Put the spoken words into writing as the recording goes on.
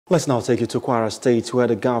Let's now take you to Kwara State, where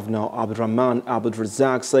the Governor, Abdulrahman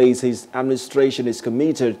Abdulrazaq, says his administration is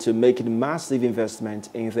committed to making massive investment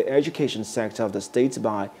in the education sector of the state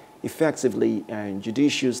by effectively and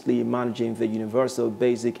judiciously managing the Universal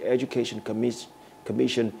Basic Education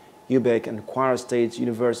Commission, UBEC, and Kwara State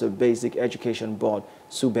Universal Basic Education Board,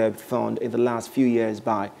 SUBEB, fund in the last few years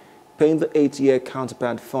by paying the 8-year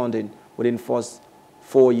counterpart funding within first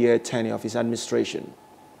 4-year tenure of his administration.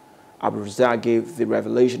 Abdulrazaq gave the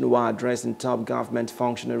revelation while addressing top government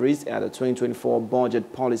functionaries at the 2024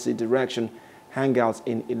 Budget Policy Direction Hangout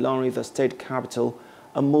in Ilorin, the state capital,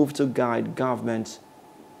 a move to guide government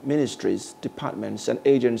ministries, departments and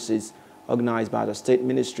agencies organized by the State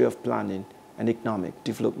Ministry of Planning and Economic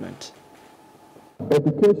Development.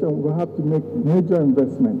 Education will have to make major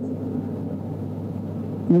investments.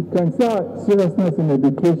 You can see our seriousness in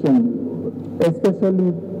education,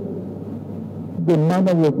 especially the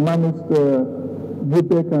manner we've managed the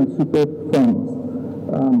UBEC and SUBEB funds.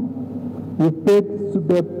 We've paid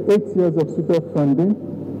SUBEB 8 years of SUBEB funding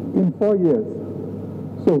in 4 years.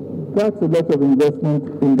 So that's a lot of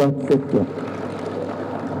investment in that sector.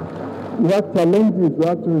 We have challenges. We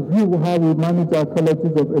have to review how we manage our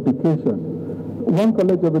colleges of education. One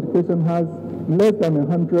college of education has less than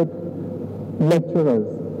 100 lecturers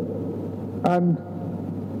and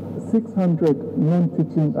 600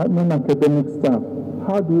 non-teaching, non-academic staff.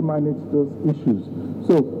 How do we manage those issues?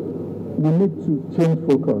 So we need to change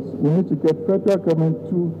focus. We need to get federal government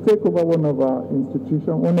to take over one of our institutions,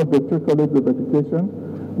 one of the 3 colleges of education.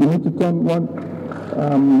 We need to turn one.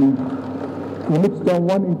 We need to turn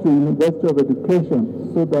one into a University of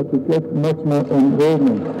Education so that we get much more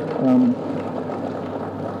enrollment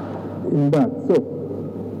in that. So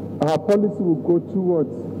our policy will go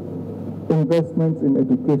towards investments in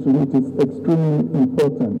education, which is extremely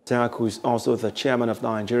important. Abdulrazaq, who is also the chairman of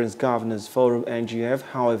Nigerian Governors Forum (NGF),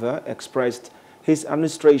 however, expressed his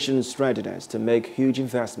administration's readiness to make huge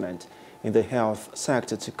investment in the health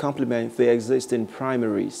sector to complement the existing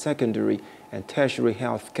primary, secondary, and tertiary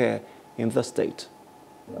health care in the state.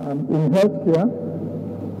 In healthcare,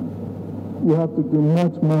 we have to do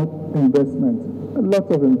much more investment, a lot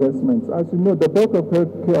of investments. As you know, the bulk of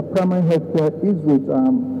healthcare, primary healthcare, is with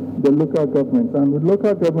the local government, and with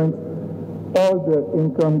local government, all the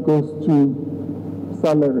income goes to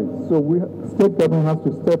salaries. So state government has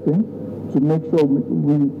to step in to make sure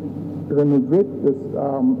we renovate this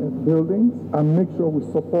buildings and make sure we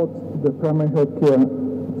support the primary healthcare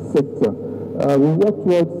sector. We work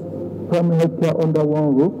towards primary healthcare under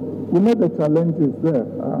one roof. We know the challenges there.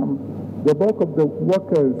 The bulk of the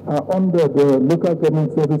workers are under the Local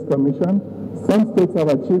Government Service Commission. Some states have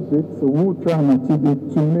achieved it, so we'll try and achieve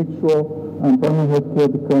it to make sure primary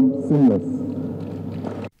healthcare becomes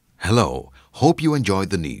seamless. Hello, hope you enjoyed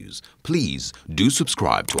the news. Please do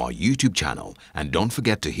subscribe to our YouTube channel and don't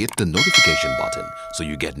forget to hit the notification button so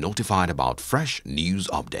you get notified about fresh news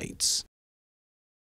updates.